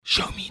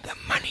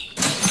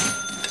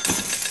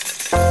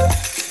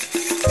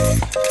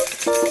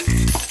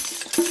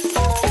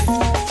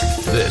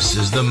This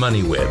is the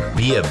Money Web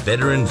Be a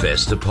Better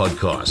Investor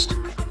podcast,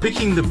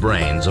 picking the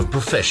brains of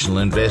professional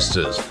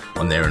investors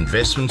on their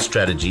investment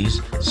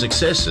strategies,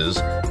 successes,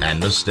 and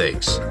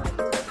mistakes.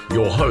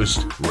 Your host,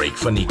 Ryk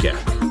van Niekerk.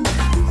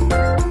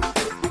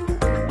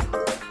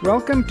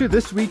 Welcome to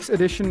this week's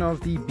edition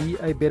of the Be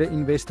a Better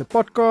Investor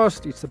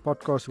podcast. It's the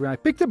podcast where I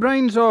pick the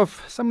brains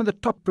of some of the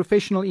top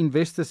professional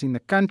investors in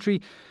the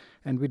country,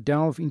 and we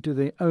delve into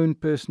their own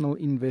personal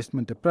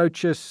investment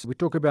approaches. We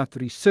talk about the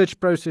research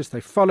process they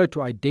follow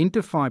to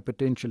identify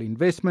potential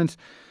investments.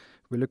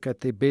 We look at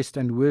their best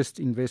and worst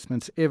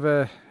investments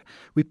ever.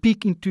 We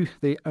peek into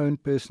their own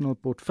personal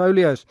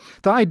portfolios.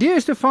 The idea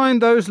is to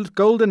find those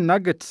golden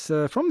nuggets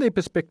from their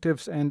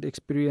perspectives and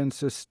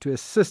experiences to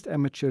assist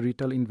amateur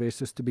retail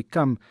investors to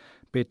become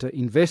better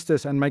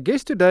investors. And my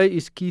guest today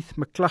is Keith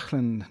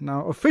McLachlan.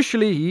 Now,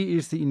 officially, he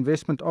is the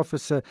investment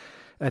officer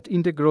at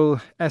Integral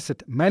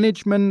Asset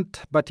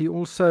Management, but he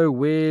also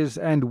wears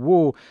and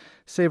wore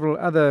several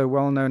other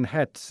well-known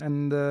hats.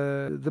 And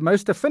the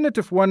most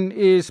definitive one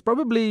is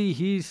probably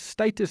his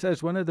status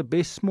as one of the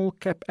best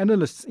small-cap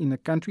analysts in the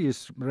country.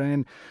 He's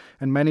ran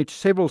and managed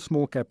several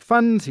small-cap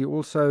funds. He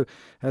also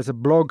has a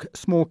blog,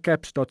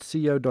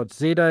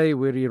 smallcaps.co.za,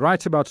 where he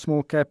writes about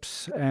small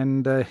caps,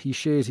 and he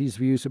shares his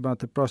views about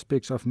the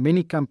prospects of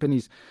many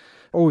companies,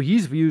 or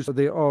his views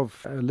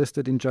thereof,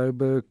 listed in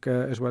Joburg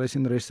as well as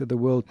in the rest of the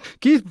world.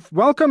 Keith,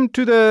 welcome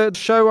to the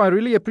show. I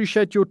really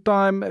appreciate your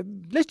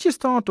time. Let's just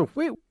start off.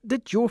 Where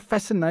did your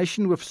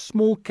fascination with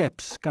small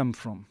caps come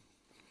from?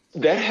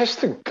 That has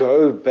to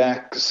go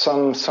back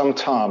some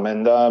time.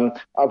 And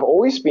I've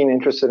always been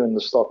interested in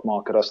the stock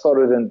market. I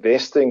started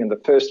investing in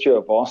the first year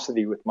of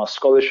varsity with my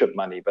scholarship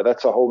money, but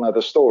that's a whole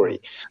nother story.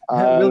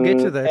 We'll get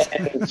to that.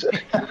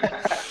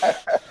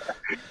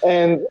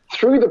 And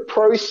through the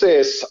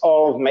process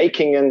of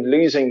making and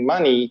losing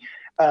money,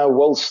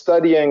 while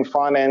studying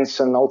finance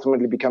and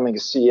ultimately becoming a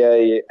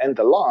CA and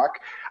the like,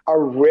 I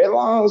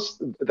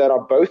realized that I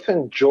both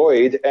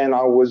enjoyed and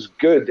I was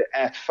good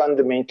at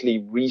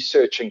fundamentally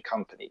researching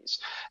companies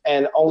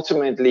and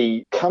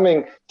ultimately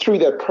coming through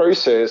that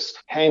process,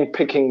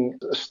 handpicking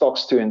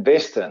stocks to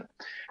invest in.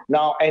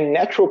 Now, a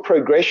natural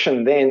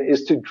progression then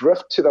is to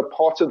drift to the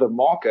part of the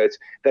market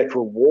that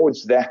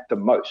rewards that the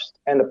most.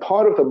 And the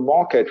part of the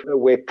market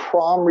where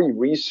primary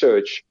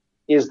research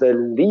is the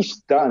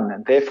least done,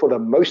 and therefore the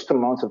most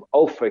amount of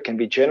alpha can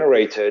be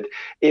generated,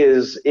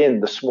 is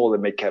in the small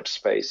and mid-cap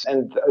space.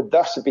 And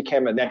thus it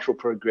became a natural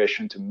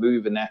progression to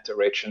move in that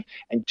direction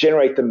and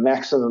generate the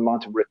maximum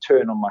amount of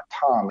return on my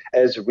time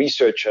as a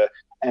researcher,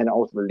 and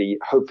ultimately,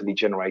 hopefully,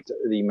 generate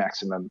the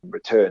maximum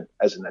return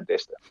as an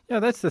investor.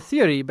 Yeah, that's the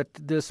theory, but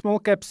the small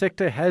cap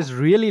sector has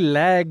really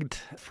lagged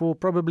for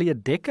probably a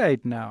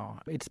decade now.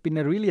 It's been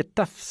a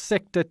tough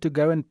sector to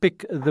go and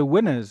pick the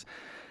winners.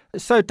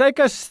 So take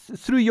us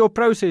through your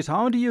process.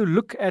 How do you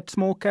look at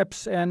small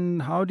caps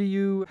and how do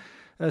you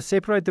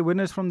separate the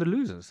winners from the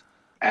losers?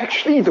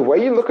 Actually, the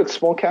way you look at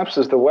small caps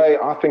is the way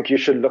I think you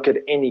should look at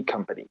any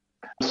company.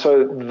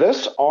 So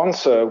this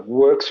answer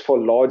works for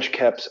large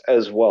caps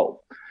as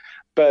well.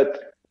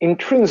 But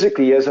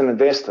intrinsically, as an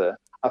investor,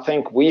 I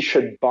think we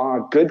should buy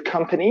good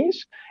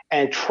companies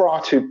and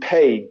try to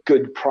pay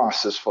good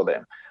prices for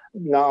them.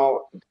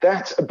 Now,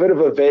 that's a bit of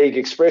a vague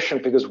expression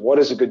because what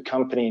is a good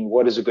company and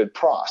what is a good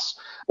price?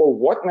 Well,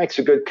 what makes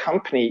a good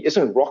company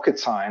isn't rocket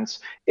science.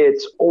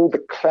 It's all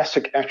the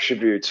classic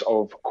attributes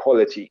of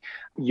quality.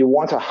 You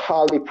want a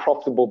highly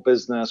profitable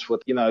business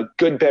with,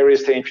 good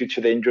barriers to entry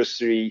to the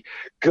industry,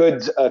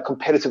 good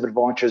competitive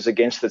advantages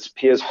against its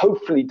peers,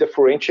 hopefully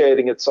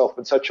differentiating itself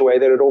in such a way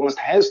that it almost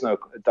has no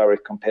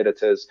direct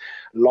competitors,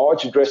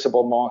 large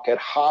addressable market,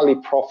 highly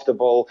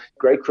profitable,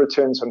 great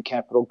returns on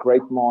capital,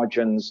 great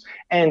margins,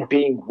 and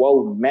being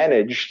well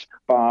managed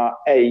by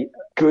a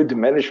good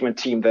management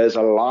team that is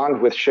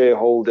aligned with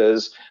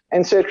shareholders,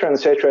 et cetera, et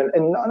cetera.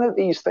 And none of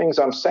these things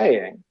I'm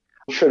saying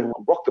should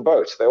rock the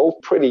boat. They're all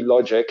pretty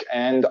logic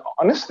and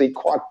honestly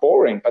quite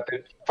boring, but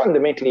they're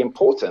fundamentally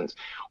important.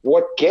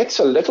 What gets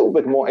a little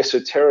bit more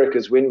esoteric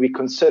is when we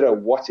consider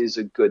what is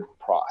a good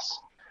price.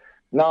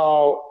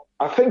 Now,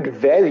 I think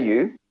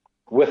value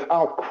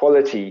without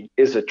quality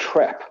is a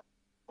trap,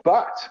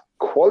 but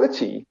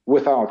quality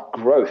without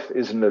growth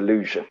is an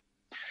illusion.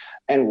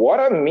 And what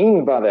I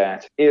mean by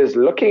that is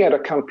looking at a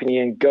company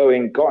and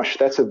going, gosh,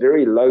 that's a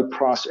very low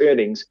price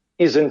earnings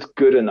isn't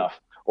good enough,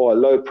 or a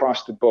low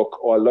price to book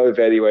or a low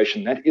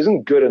valuation. That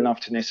isn't good enough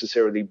to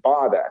necessarily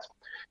buy that.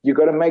 You've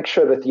got to make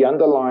sure that the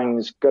underlying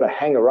is going to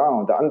hang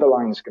around. The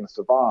underlying is going to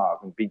survive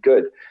and be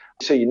good.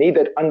 So you need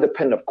that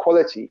underpin of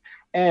quality.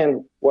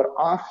 And what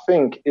I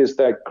think is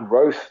that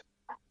growth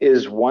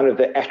is one of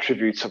the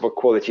attributes of a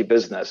quality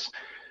business.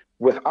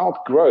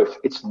 Without growth,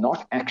 it's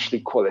not actually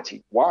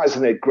quality. Why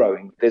isn't it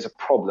growing? There's a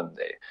problem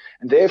there.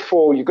 And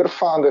therefore, you've got to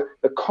find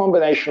the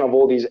combination of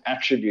all these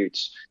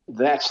attributes.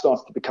 That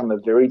starts to become a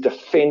very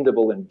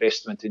defendable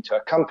investment into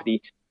a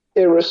company,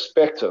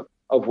 irrespective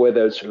of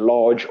whether it's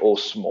large or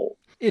small.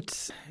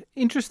 It's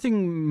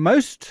interesting.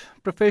 Most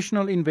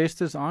professional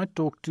investors I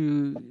talk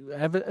to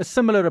have a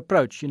similar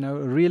approach,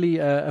 really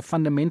a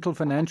fundamental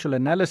financial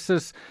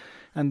analysis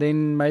and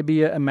then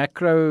maybe a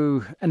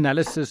macro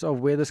analysis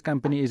of where this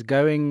company is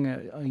going.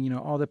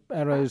 Are the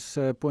arrows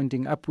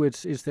pointing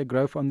upwards? Is there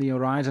growth on the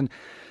horizon?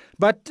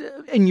 But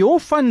in your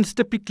funds,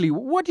 typically,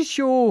 what is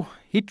your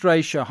hit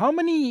ratio? How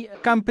many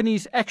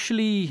companies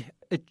actually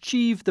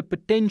achieve the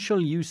potential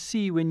you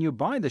see when you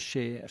buy the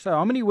share? So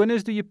how many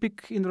winners do you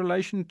pick in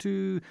relation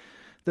to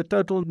the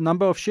total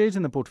number of shares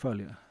in the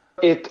portfolio?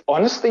 It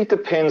honestly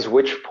depends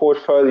which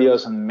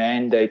portfolios and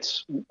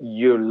mandates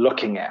you're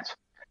looking at.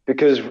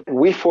 Because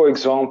we, for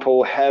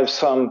example, have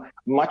some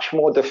much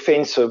more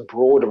defensive,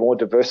 broader, more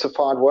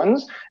diversified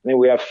ones. And then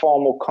we have far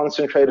more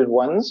concentrated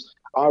ones.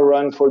 I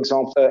run, for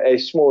example, a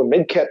small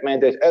mid-cap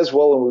mandate as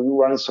well, and we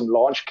run some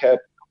large-cap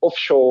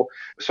offshore.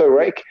 So,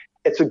 Rake,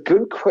 it's a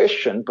good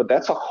question, but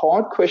that's a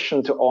hard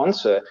question to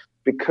answer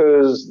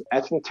because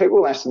at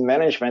Integral Asset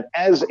Management,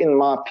 as in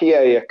my PA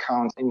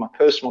account, in my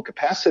personal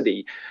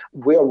capacity,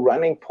 we're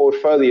running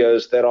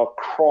portfolios that are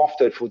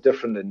crafted for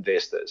different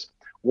investors.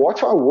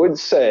 What I would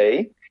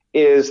say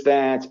is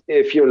that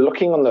if you're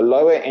looking on the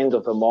lower end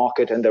of the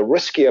market and the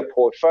riskier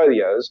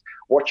portfolios,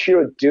 what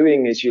you're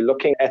doing is you're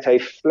looking at a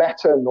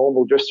flatter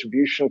normal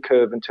distribution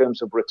curve in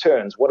terms of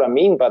returns. What I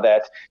mean by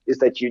that is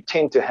that you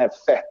tend to have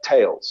fat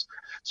tails.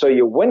 So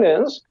your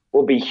winners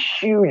will be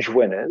huge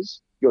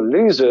winners, your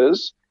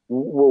losers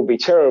will be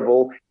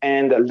terrible,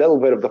 and a little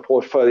bit of the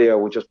portfolio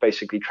will just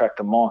basically track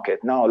the market.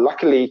 Now,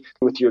 luckily,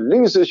 with your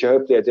losers, you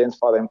hopefully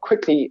identify them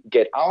quickly,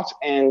 get out,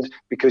 and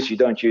because you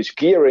don't use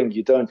gearing,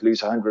 you don't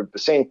lose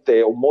 100%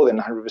 there or more than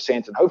 100%,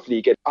 and hopefully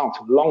you get out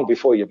long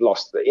before you've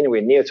lost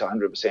anywhere near to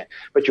 100%.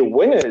 But your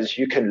winners,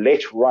 you can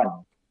let run.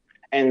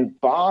 And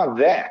by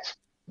that,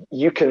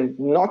 you can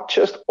not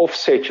just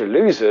offset your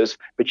losers,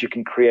 but you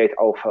can create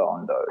alpha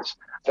on those.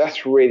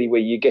 That's really where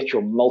you get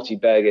your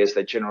multi-baggers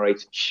that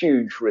generate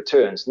huge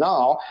returns.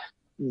 Now,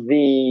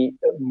 the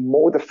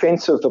more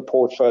defensive the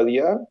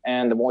portfolio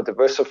and the more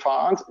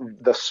diversified,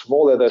 the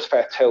smaller those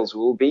fat tails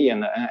will be,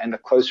 and the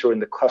closer in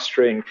the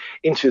clustering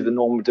into the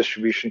normal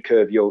distribution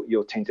curve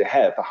you'll tend to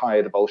have, the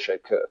higher the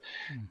bowl-shaped curve.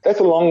 That's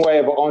a long way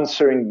of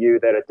answering you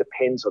that it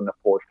depends on the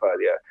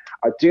portfolio.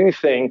 I do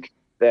think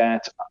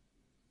that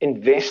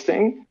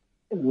investing,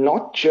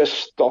 not just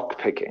stock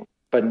picking,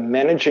 but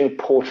managing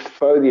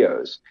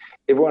portfolios.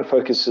 Everyone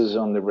focuses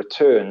on the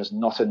returns,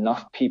 not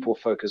enough people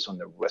focus on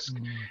the risk.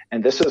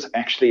 And this is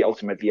actually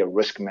ultimately a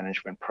risk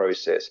management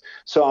process.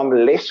 So I'm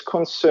less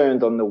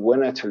concerned on the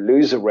winner to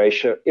loser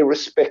ratio,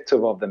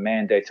 irrespective of the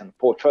mandate and the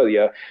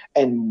portfolio,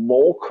 and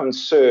more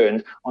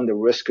concerned on the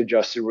risk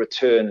adjusted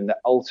return and the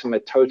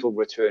ultimate total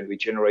return we're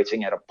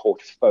generating at a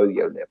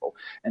portfolio level.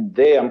 And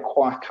there I'm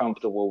quite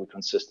comfortable we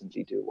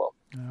consistently do well.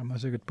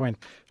 That's a good point.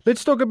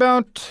 Let's talk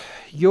about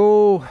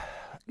your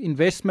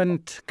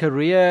investment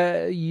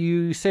career.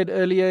 You said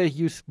earlier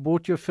you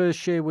bought your first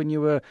share when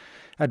you were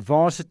at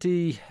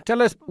varsity.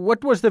 Tell us,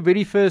 what was the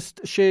very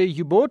first share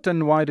you bought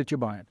and why did you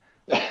buy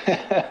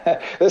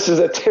it? This is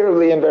a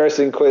terribly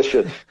embarrassing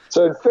question.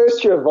 So in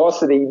first year of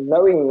varsity,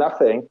 knowing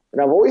nothing,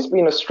 and I've always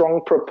been a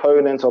strong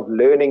proponent of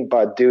learning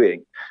by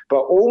doing. By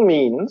all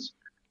means,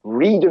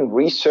 read and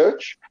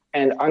research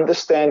and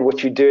understand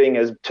what you're doing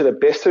as to the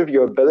best of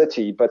your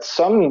ability, but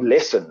some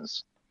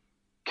lessons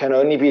can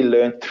only be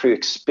learned through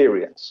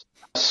experience.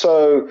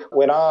 So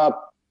when I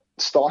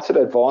started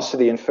at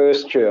varsity in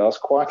first year, I was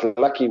quite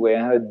lucky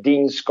where I had a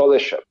dean's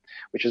scholarship,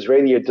 which is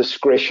really a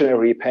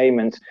discretionary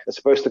payment. It's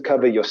supposed to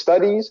cover your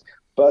studies,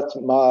 but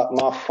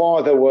my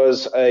father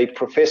was a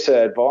professor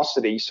at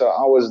varsity, so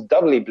I was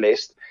doubly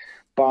blessed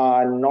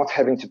by not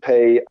having to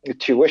pay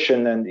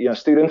tuition and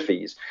student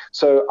fees.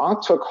 So I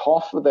took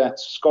half of that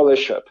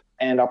scholarship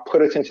and I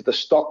put it into the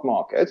stock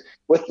market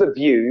with the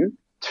view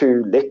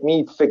to let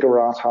me figure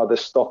out how the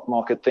stock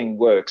market thing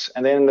works.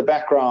 And then in the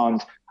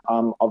background,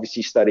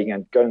 obviously studying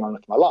and going on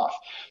with my life.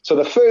 So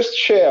the first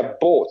share I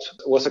bought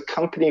was a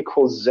company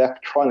called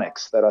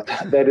Zaptronics that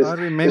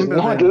is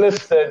not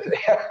listed.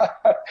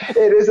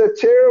 It is a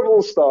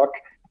terrible stock.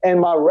 And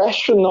my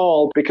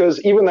rationale, because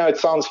even though it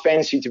sounds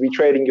fancy to be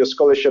trading your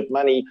scholarship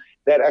money,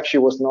 that actually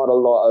was not a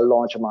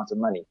large amount of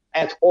money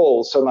at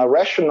all. So my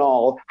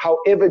rationale,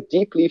 however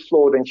deeply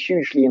flawed and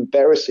hugely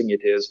embarrassing it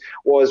is,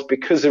 was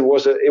because it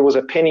was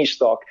a penny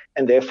stock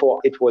and therefore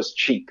it was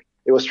cheap.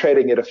 It was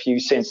trading at a few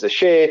cents a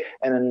share,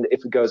 and then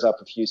if it goes up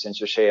a few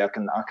cents a share, I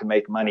can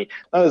make money.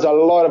 Now, there's a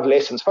lot of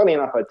lessons. Funny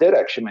enough, I did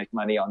actually make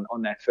money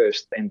on that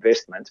first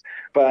investment,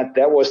 but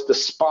that was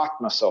despite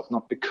myself,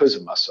 not because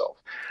of myself.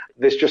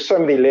 There's just so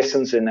many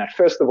lessons in that.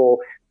 First of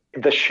all,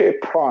 the share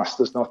price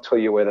does not tell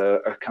you whether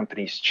a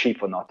company is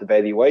cheap or not. The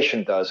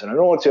valuation does. And in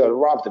order to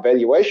arrive at the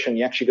valuation,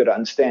 you actually got to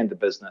understand the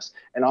business.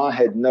 And I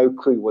had no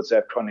clue what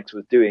Zaptronics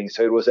was doing.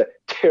 So it was a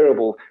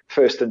terrible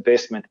first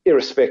investment,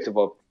 irrespective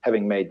of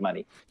having made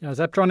money. Yeah,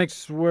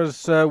 Zaptronics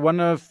was one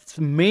of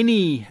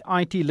many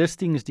IT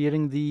listings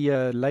during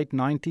the late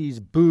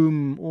 90s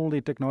boom. All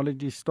the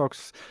technology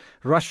stocks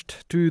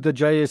rushed to the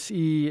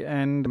JSE,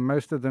 and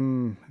most of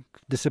them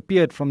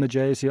disappeared from the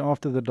JSE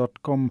after the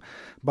dot-com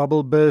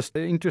bubble burst.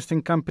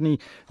 Interesting company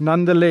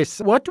nonetheless.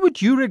 What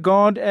would you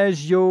regard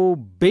as your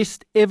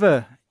best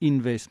ever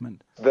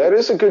investment? That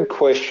is a good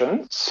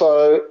question.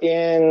 So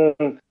in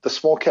the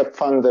small cap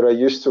fund that I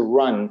used to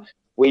run,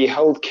 we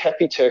held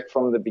Capitec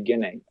from the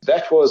beginning.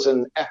 That was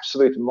an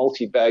absolute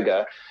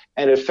multi-bagger,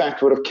 and in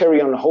fact would have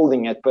carried on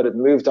holding it, but it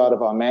moved out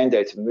of our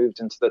mandate and moved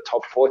into the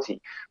top 40.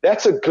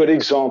 That's a good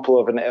example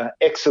of an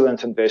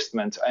excellent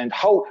investment, and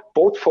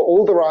bought for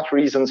all the right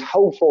reasons,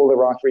 held for all the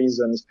right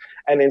reasons,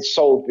 and then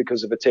sold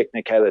because of a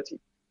technicality.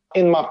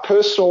 In my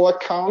personal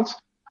account,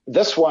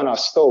 this one I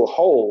still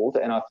hold,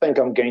 and I think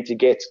I'm going to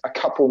get a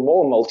couple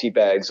more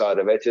multi-bags out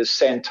of it, is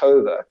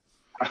Santova.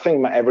 I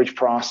think my average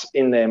price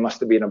in there must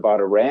have been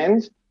about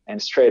R1, and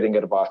it's trading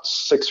at about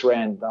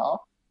R6 now.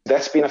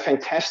 That's been a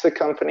fantastic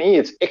company.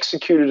 It's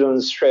executed on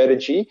the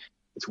strategy.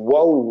 It's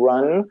well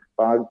run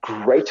by a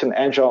great and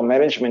agile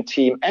management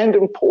team. And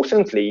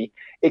importantly,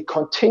 it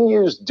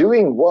continues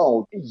doing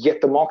well,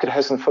 yet the market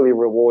hasn't fully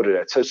rewarded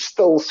it. So it's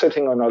still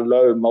sitting on a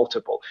low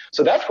multiple.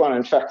 So that one,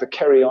 in fact, a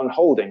carry on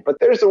holding. But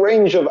there's a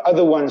range of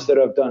other ones that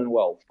have done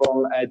well,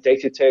 from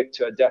Datatech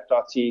to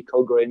Adapt.RT,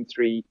 Cobra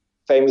M3,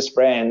 Famous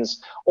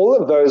Brands. All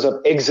of those have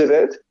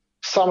exited.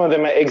 Some of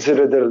them are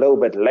exited a little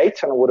bit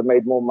late, and I would have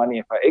made more money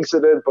if I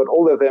exited. But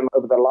all of them,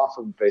 over the life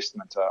of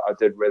investment, I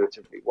did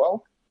relatively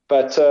well.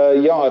 But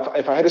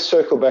if I had to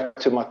circle back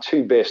to my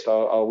two best,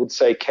 I would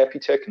say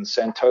Capitec and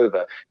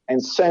Santova.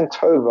 And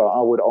Santova,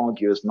 I would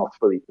argue, is not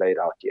fully played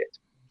out yet.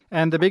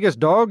 And the biggest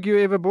dog you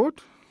ever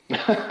bought?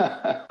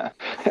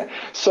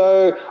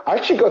 So I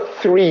actually got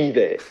three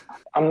there.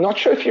 I'm not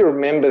sure if you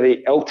remember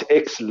the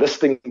AltX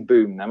listing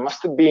boom. That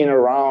must have been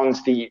around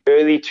the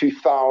early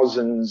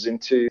 2000s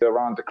into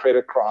around the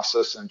credit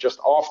crisis and just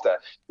after.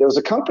 There was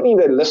a company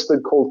that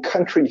listed called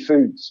Country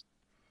Foods.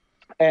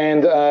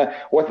 And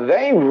what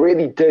they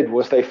really did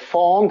was they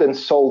farmed and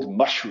sold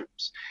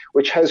mushrooms,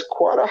 which has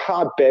quite a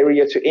high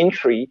barrier to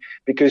entry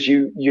because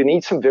you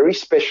need some very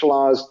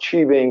specialized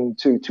tubing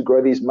to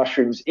grow these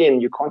mushrooms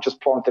in. You can't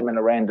just plant them in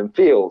a random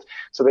field.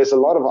 So there's a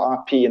lot of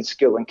IP and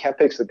skill and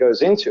capex that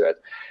goes into it.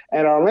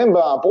 And I remember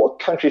I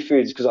bought Country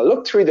Foods because I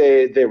looked through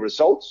their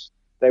results.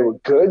 They were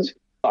good.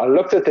 I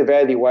looked at the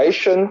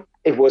valuation.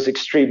 It was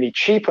extremely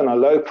cheap and a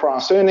low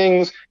price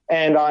earnings,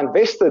 and I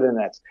invested in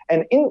it.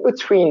 And in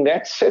between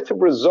that set of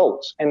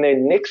results and their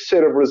next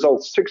set of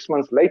results 6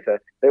 months later,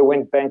 they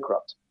went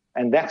bankrupt.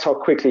 And that's how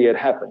quickly it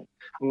happened.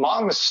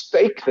 My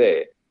mistake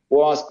there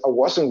was I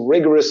wasn't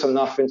rigorous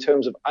enough in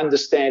terms of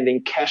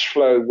understanding cash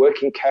flow,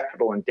 working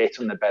capital, and debt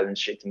on the balance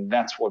sheet. And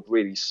that's what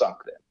really sunk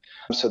them.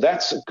 So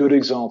that's a good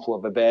example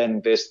of a bad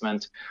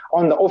investment.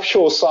 On the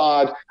offshore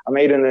side, I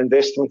made an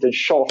investment in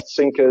Shaft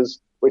Sinkers,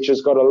 which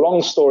has got a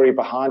long story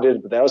behind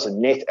it, but that was a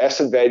net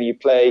asset value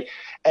play,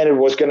 and it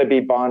was going to be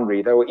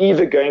binary. They were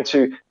either going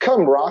to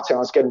come right and I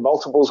was getting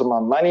multiples of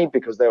my money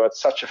because they were at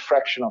such a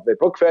fraction of their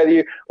book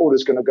value, or it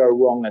was going to go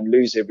wrong and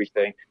lose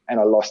everything, and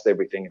I lost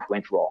everything. It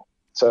went wrong.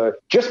 So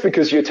just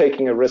because you're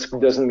taking a risk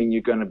doesn't mean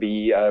you're going to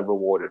be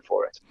rewarded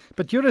for it.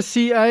 But you're a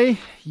CA.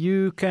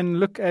 You can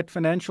look at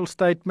financial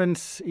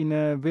statements in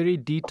a very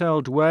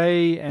detailed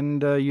way,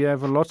 and you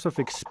have lots of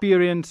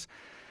experience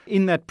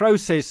in that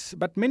process.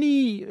 But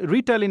many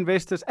retail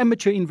investors,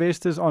 amateur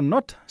investors, are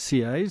not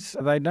CAs.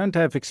 They don't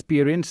have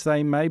experience.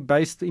 They may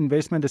base the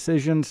investment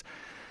decisions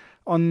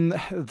on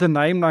the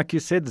name, like you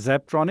said,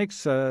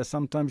 Zaptronics.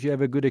 Sometimes you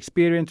have a good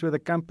experience with a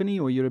company,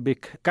 or you're a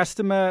big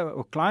customer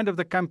or client of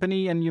the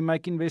company, and you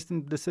make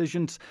investment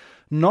decisions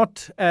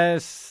not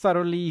as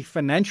thoroughly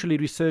financially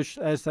researched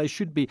as they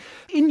should be.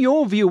 In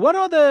your view, what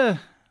are the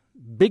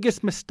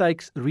biggest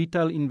mistakes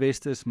retail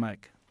investors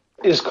make?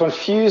 Is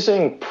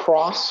confusing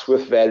price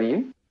with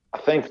value. I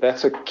think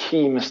that's a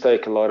key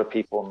mistake a lot of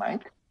people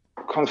make.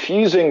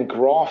 Confusing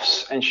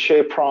graphs and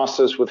share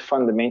prices with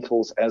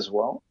fundamentals as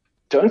well.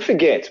 Don't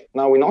forget,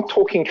 now we're not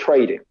talking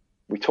trading,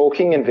 we're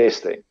talking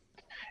investing.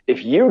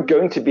 If you're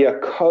going to be a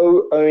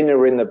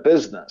co-owner in the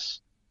business,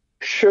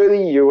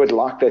 surely you would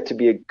like that to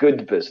be a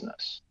good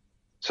business.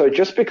 So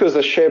just because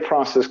the share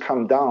price has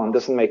come down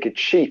doesn't make it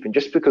cheap, and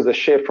just because the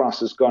share price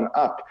has gone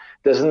up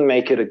doesn't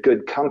make it a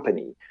good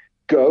company.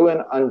 Go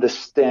and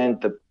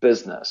understand the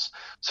business.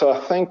 So I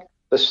think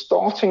the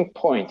starting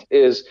point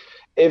is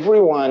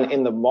everyone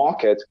in the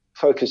market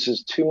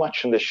focuses too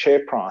much on the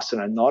share price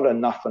and are not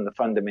enough on the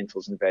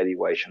fundamentals and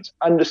valuations.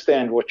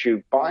 Understand what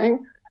you're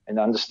buying and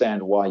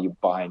understand why you're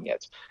buying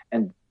it.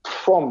 And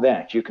from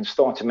that, you can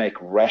start to make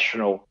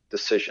rational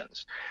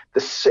decisions.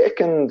 The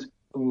second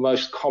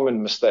most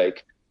common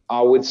mistake,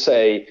 I would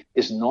say,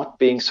 is not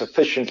being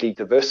sufficiently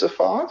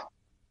diversified.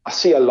 I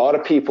see a lot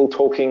of people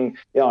talking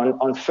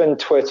on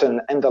FinTwit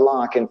and the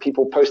like, and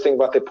people posting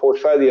about their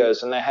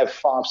portfolios, and they have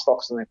 5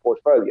 stocks in their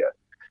portfolio,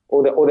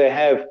 or they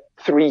have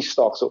 3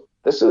 stocks.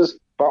 This is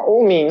by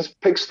all means,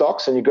 pick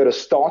stocks, and you've got to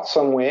start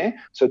somewhere.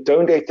 So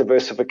don't let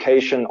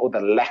diversification or the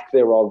lack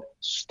thereof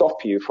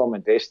stop you from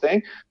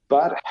investing,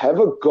 but have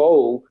a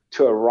goal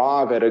to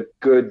arrive at a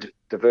good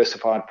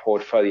diversified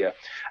portfolio.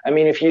 I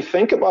mean, if you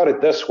think about it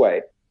this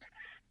way,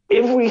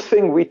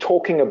 everything we're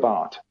talking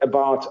about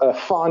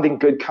finding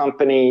good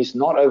companies,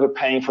 not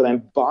overpaying for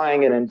them,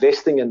 buying and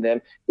investing in them,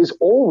 is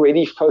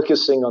already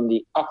focusing on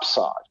the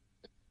upside.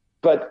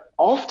 But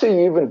after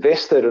you've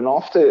invested and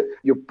after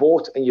you've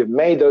bought and you've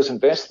made those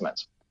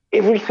investments,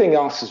 everything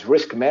else is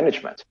risk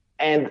management.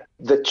 And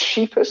the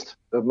cheapest,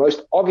 the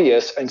most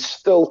obvious, and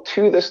still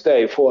to this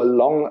day for a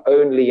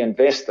long-only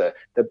investor,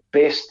 the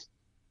best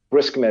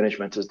risk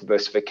management is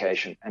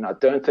diversification. And I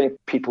don't think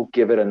people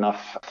give it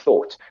enough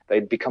thought.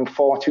 They become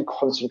far too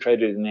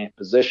concentrated in their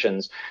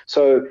positions.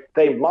 So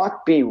they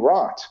might be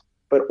right,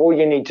 but all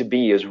you need to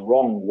be is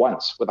wrong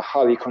once with a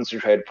highly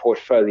concentrated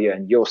portfolio,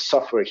 and you'll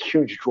suffer a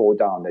huge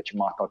drawdown that you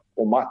might not,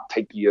 or might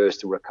take years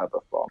to recover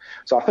from.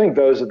 So I think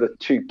those are the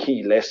two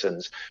key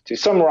lessons. To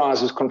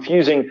summarize, is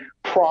confusing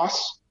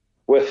price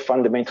with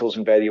fundamentals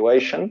and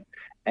valuation,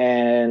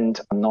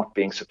 and not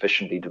being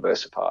sufficiently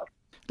diversified.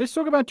 Let's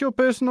talk about your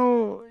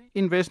personal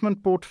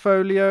investment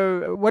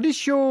portfolio. What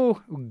is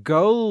your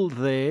goal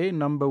there,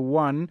 number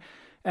one?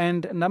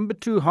 And number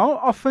two, how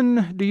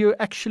often do you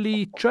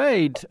actually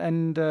trade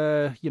and,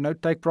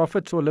 take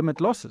profits or limit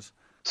losses?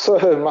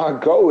 So my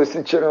goal is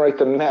to generate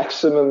the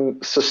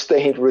maximum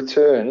sustained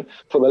return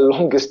for the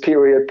longest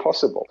period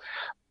possible.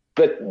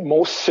 But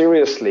more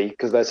seriously,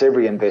 because that's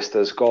every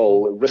investor's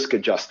goal, risk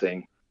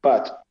adjusting.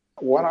 But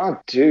what I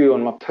do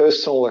on my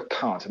personal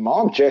account,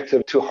 my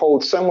objective to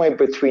hold somewhere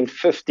between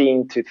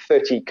 15 to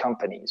 30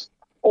 companies,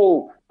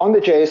 all on the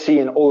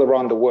JSE and all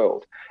around the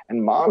world.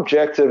 And my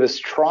objective is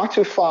try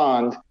to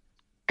find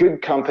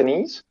good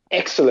companies,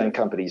 excellent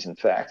companies, in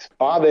fact,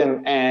 buy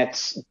them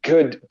at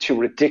good to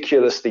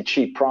ridiculously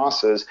cheap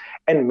prices,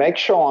 and make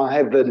sure I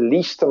have the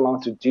least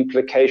amount of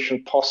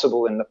duplication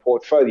possible in the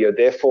portfolio.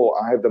 Therefore,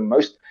 I have the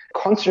most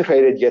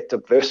concentrated yet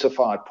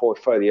diversified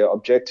portfolio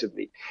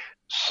objectively.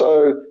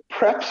 So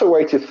perhaps a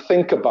way to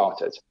think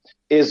about it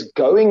is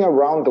going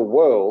around the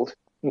world,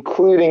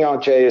 including our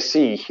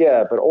JSE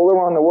here, but all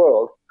around the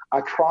world,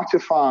 I try to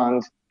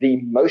find the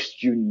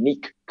most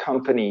unique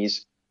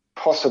companies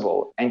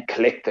possible and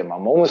collect them.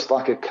 I'm almost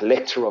like a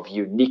collector of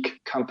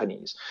unique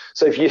companies.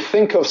 So if you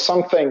think of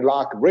something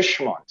like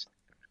Richemont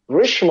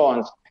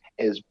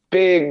is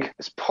big,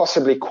 it's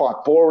possibly quite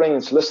boring,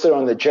 it's listed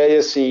on the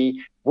JSE.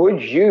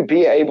 Would you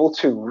be able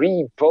to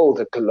rebuild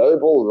a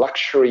global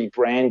luxury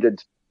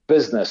branded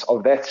business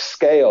of that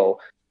scale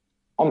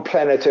on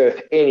planet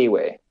Earth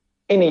anywhere,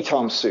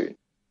 anytime soon?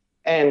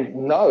 And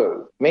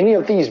no, many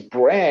of these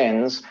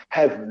brands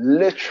have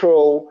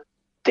literal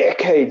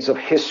decades of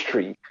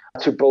history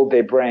to build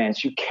their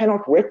brands. You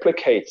cannot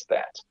replicate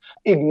that.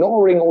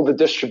 Ignoring all the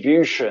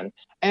distribution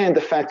and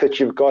the fact that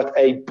you've got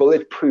a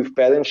bulletproof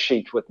balance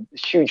sheet with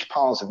huge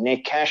piles of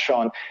net cash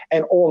on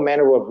and all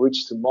manner of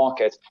routes to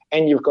market,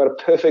 and you've got a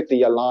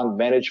perfectly aligned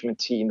management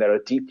team that are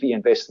deeply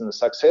invested in the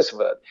success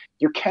of it,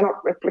 you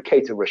cannot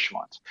replicate a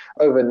Richemont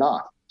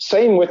overnight.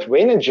 Same with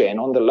Renogen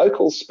on the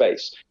local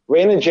space.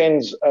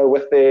 Renogen's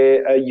with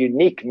their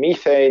unique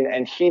methane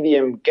and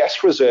helium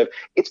gas reserve,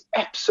 it's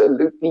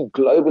absolutely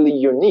globally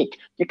unique.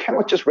 You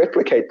cannot just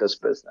replicate this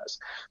business.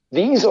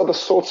 These are the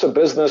sorts of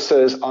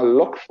businesses I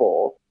look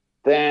for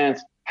that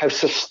have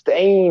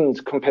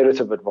sustained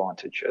competitive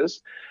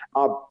advantages.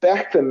 I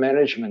back the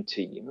management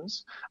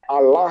teams. I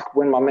like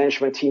when my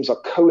management teams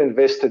are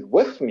co-invested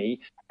with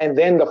me. And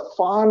then the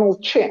final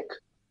check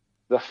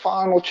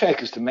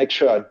is to make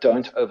sure I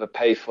don't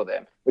overpay for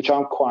them, which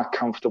I'm quite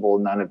comfortable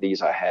none of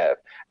these I have.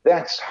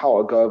 That's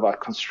how I go about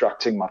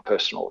constructing my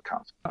personal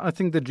account. I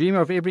think the dream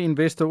of every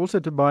investor also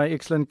to buy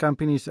excellent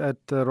companies at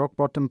rock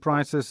bottom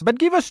prices. But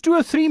give us 2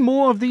 or 3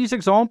 more of these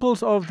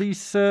examples of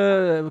these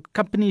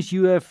companies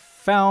you have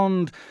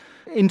found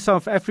in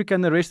South Africa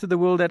and the rest of the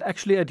world that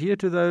actually adhere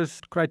to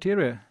those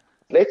criteria.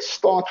 Let's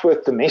start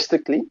with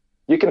domestically.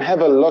 You can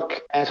have a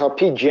look at our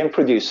PGM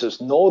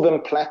producers. Northern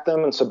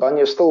Platinum and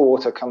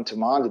Sibanye-Stillwater come to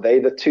mind.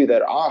 They're the two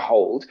that I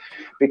hold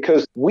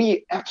because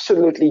we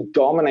absolutely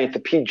dominate the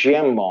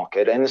PGM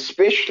market. And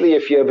especially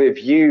if you have a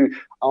view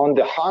on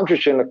the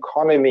hydrogen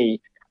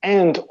economy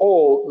and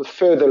all the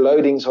further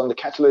loadings on the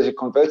catalytic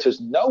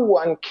converters, no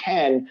one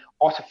can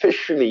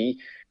artificially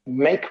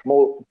make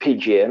more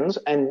PGMs,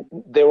 and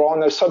there are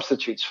no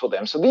substitutes for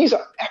them. So these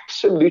are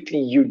absolutely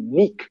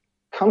unique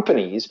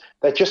companies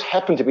that just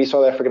happen to be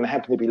South African and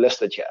happen to be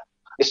listed here.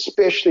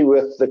 Especially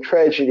with the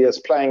tragedy that's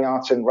playing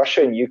out in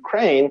Russia and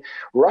Ukraine.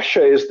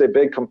 Russia is their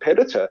big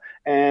competitor,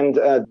 and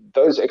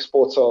those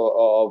exports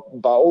are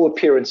by all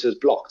appearances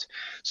blocked.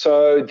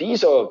 So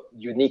these are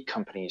unique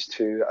companies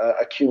to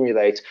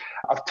accumulate.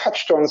 I've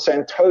touched on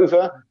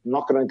Santova. I'm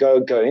not going to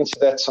go into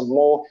that some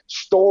more.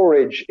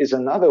 Storage is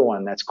another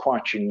one that's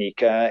quite unique.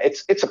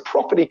 It's a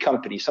property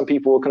company. Some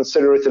people will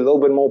consider it a little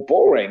bit more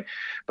boring,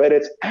 but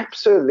it's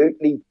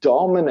absolutely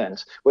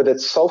dominant with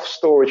its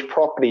self-storage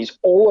properties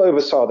all over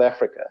South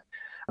Africa.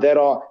 that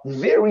are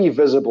very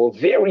visible,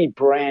 very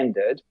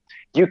branded.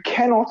 You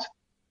cannot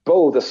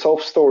build a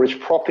self-storage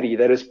property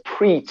that is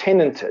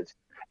pre-tenanted.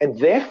 And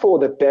therefore,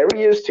 the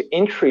barriers to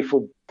entry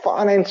for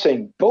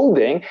financing,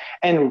 building,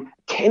 and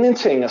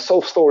tenanting a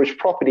self-storage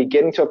property,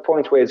 getting to a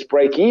point where it's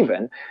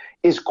break-even,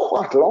 is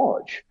quite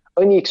large.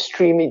 Only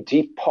extremely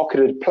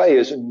deep-pocketed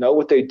players who know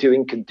what they're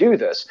doing can do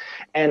this.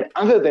 And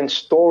other than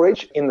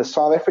storage in the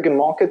South African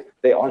market,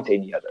 there aren't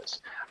any others.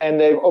 And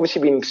they've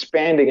obviously been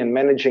expanding and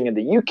managing in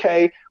the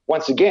UK.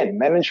 Once again,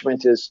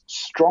 management is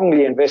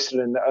strongly invested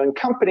in their own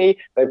company.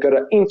 They've got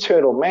an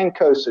internal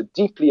manco, so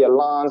deeply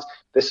aligned.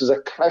 This is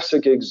a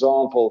classic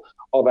example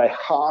of a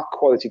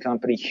high-quality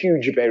company,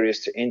 huge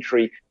barriers to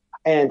entry,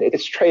 and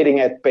it's trading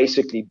at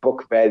basically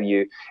book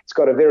value. It's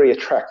got a very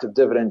attractive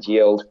dividend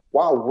yield.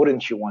 Why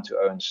wouldn't you want to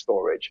own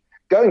storage?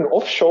 Going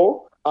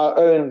offshore, I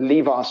own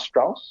Levi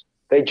Strauss.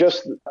 They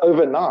just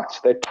overnight,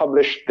 they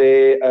published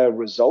their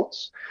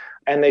results,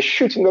 and they're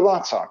shooting the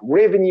lights out.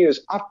 Revenue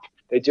is up.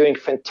 They're doing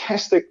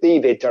fantastically.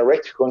 Their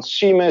direct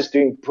consumer is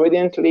doing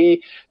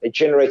brilliantly. They're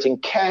generating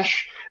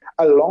cash.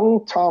 A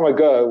long time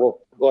ago,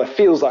 well, it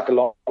feels like a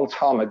long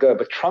time ago,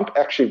 but Trump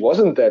actually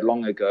wasn't that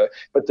long ago.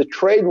 But the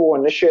trade war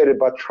initiated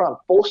by Trump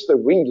forced a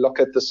relook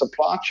at the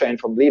supply chain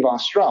from Levi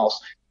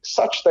Strauss,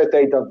 such that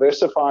they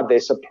diversified their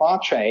supply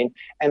chain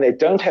and they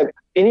don't have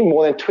any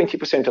more than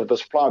 20% of the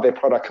supply of their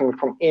product coming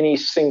from any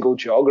single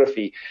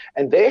geography.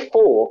 And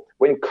therefore,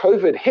 when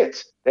COVID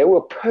hit, they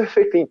were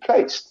perfectly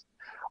placed.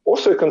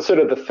 Also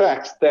consider the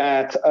fact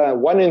that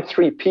 1 in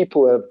 3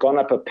 people have gone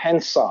up a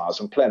pant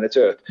size on planet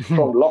Earth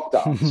from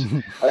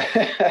lockdowns.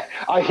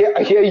 I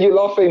hear you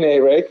laughing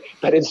there, Rick,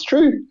 but it's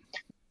true.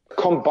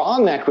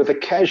 Combine that with the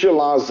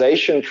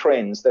casualization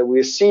trends that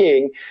we're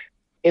seeing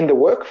in the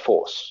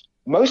workforce.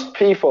 Most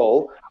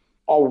people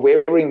are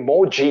wearing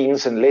more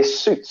jeans and less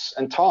suits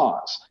and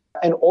ties.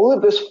 And all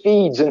of this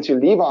feeds into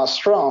Levi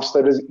Strauss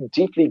that is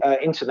deeply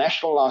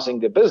internationalizing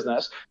their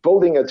business,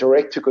 building a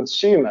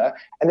direct-to-consumer,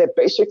 and they're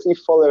basically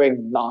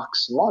following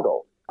Nike's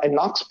model. And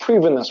Nike's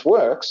proven this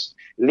works.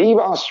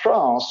 Levi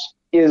Strauss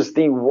is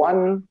the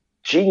one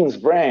jeans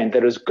brand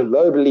that is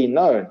globally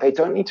known. They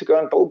don't need to go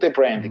and build their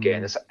brand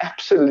again. It's an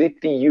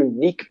absolutely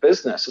unique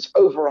business. It's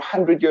over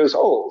 100 years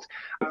old.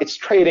 It's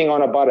trading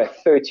on about a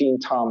 13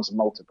 times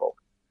multiple.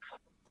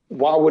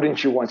 Why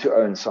wouldn't you want to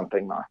own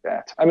something like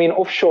that? I mean,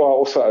 offshore, I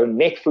also own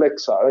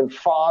Netflix, I own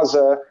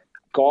Pfizer,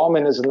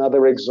 Garmin is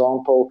another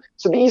example.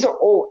 So these are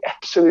all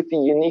absolutely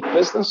unique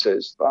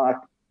businesses, like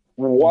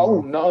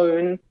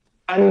well-known,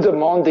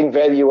 undemanding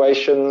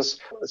valuations.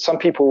 Some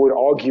people would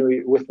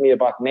argue with me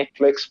about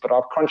Netflix, but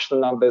I've crunched the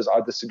numbers.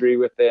 I disagree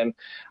with them.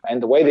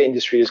 And the way the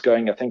industry is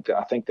going, I think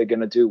they're going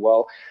to do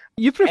well.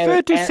 You've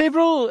referred to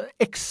several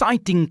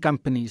exciting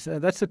companies.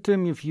 That's the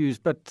term you've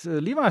used. But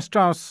Levi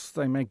Strauss,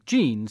 they make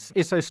jeans.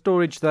 SA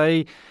Storage,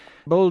 they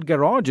build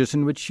garages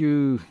in which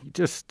you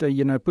just,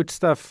 put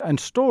stuff and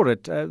store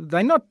it.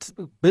 They're not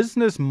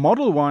business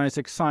model-wise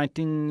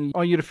exciting.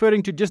 Are you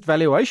referring to just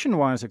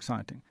valuation-wise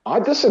exciting? I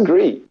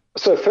disagree.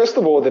 So first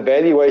of all, the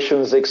valuation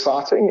is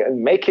exciting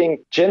and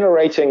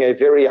generating a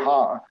very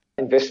high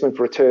investment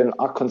return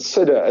I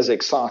consider as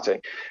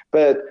exciting.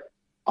 But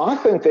I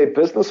think their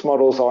business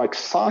models are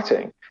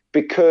exciting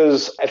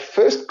because at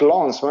first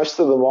glance, most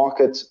of the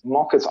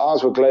market's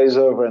eyes will glaze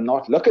over and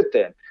not look at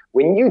them.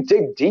 When you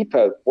dig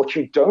deeper, what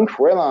you don't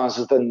realize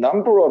is the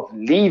number of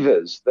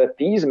levers that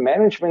these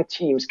management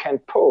teams can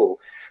pull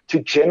to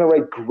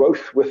generate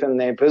growth within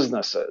their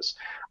businesses.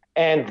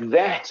 And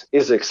that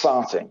is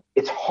exciting.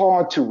 It's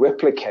hard to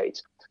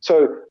replicate.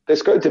 So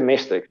let's go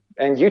domestic.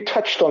 And you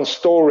touched on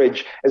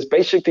storage as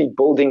basically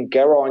building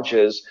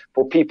garages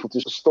for people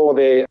to store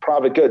their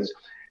private goods.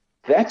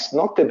 That's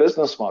not their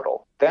business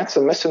model. That's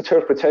a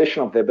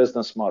misinterpretation of their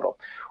business model.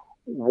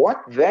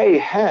 What they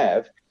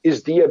have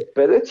is the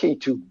ability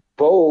to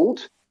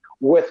build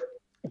with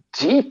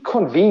deep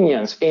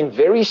convenience in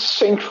very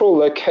central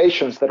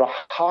locations that are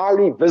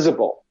highly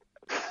visible.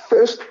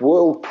 First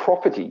world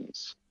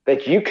properties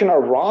that you can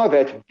arrive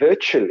at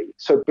virtually.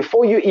 So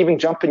before you even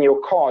jump in your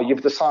car,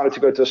 you've decided to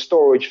go to a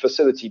storage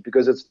facility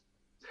because it's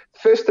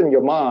first in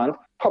your mind,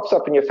 pops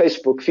up in your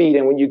Facebook feed,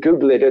 and when you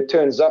Google it, it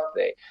turns up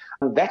there.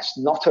 And that's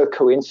not a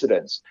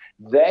coincidence.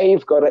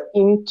 They've got an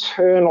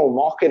internal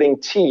marketing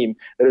team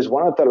that is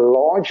one of the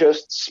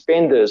largest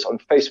spenders on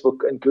Facebook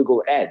and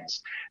Google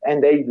ads.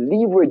 And they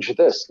leverage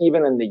this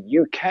even in the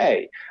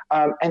UK.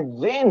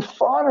 And then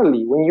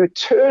finally, when you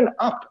turn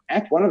up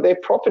at one of their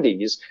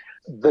properties,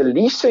 the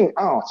leasing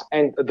out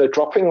and the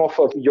dropping off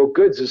of your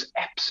goods is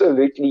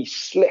absolutely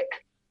slick.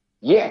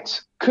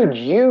 Yet, could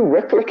you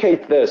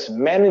replicate this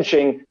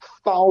managing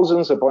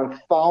thousands upon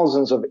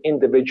thousands of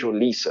individual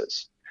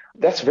leases?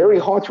 That's very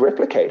hard to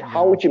replicate.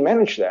 How would you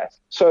manage that?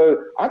 So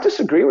I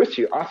disagree with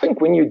you. I think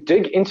when you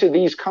dig into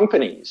these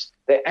companies,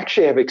 they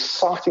actually have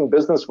exciting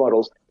business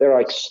models that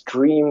are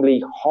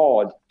extremely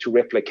hard to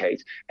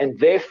replicate. And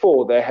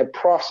therefore, they have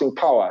pricing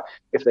power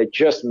if they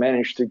just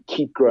manage to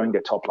keep growing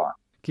their top line.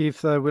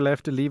 Keith, we'll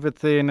have to leave it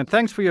there. And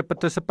thanks for your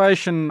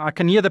participation. I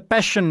can hear the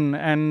passion,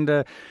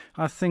 and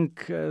I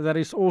think that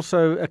is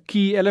also a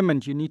key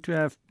element. You need to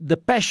have the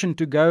passion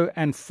to go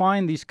and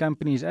find these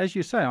companies. As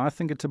you say, I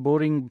think it's a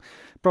boring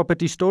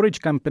property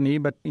storage company,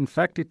 but in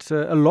fact, it's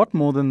a lot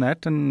more than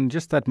that. And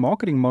just that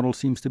marketing model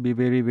seems to be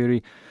very,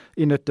 very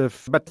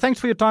innovative. But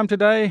thanks for your time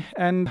today.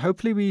 And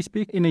hopefully we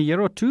speak in a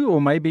year or two, or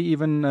maybe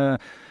even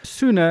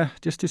sooner,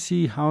 just to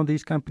see how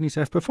these companies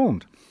have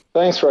performed.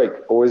 Thanks, Ray.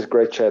 Always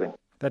great chatting.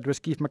 That was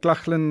Keith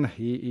McLachlan.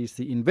 He is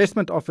the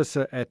investment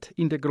officer at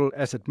Integral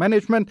Asset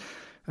Management,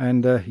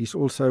 and he's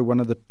also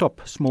one of the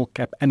top small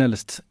cap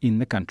analysts in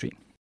the country.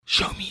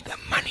 Show me the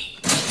money.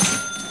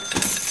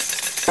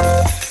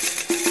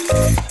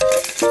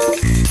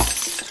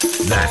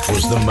 That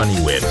was the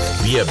Money Web,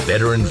 Be a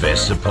Better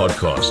Investor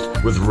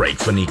podcast with Ray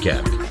van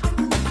Niekerk.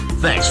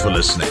 Thanks for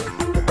listening.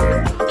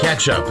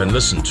 Catch up and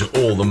listen to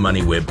all the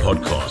Money Web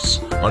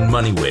podcasts on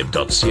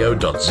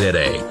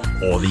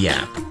moneyweb.co.za or the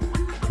app.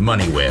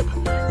 MoneyWeb,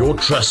 your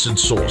trusted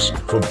source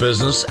for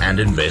business and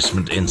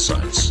investment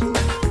insights.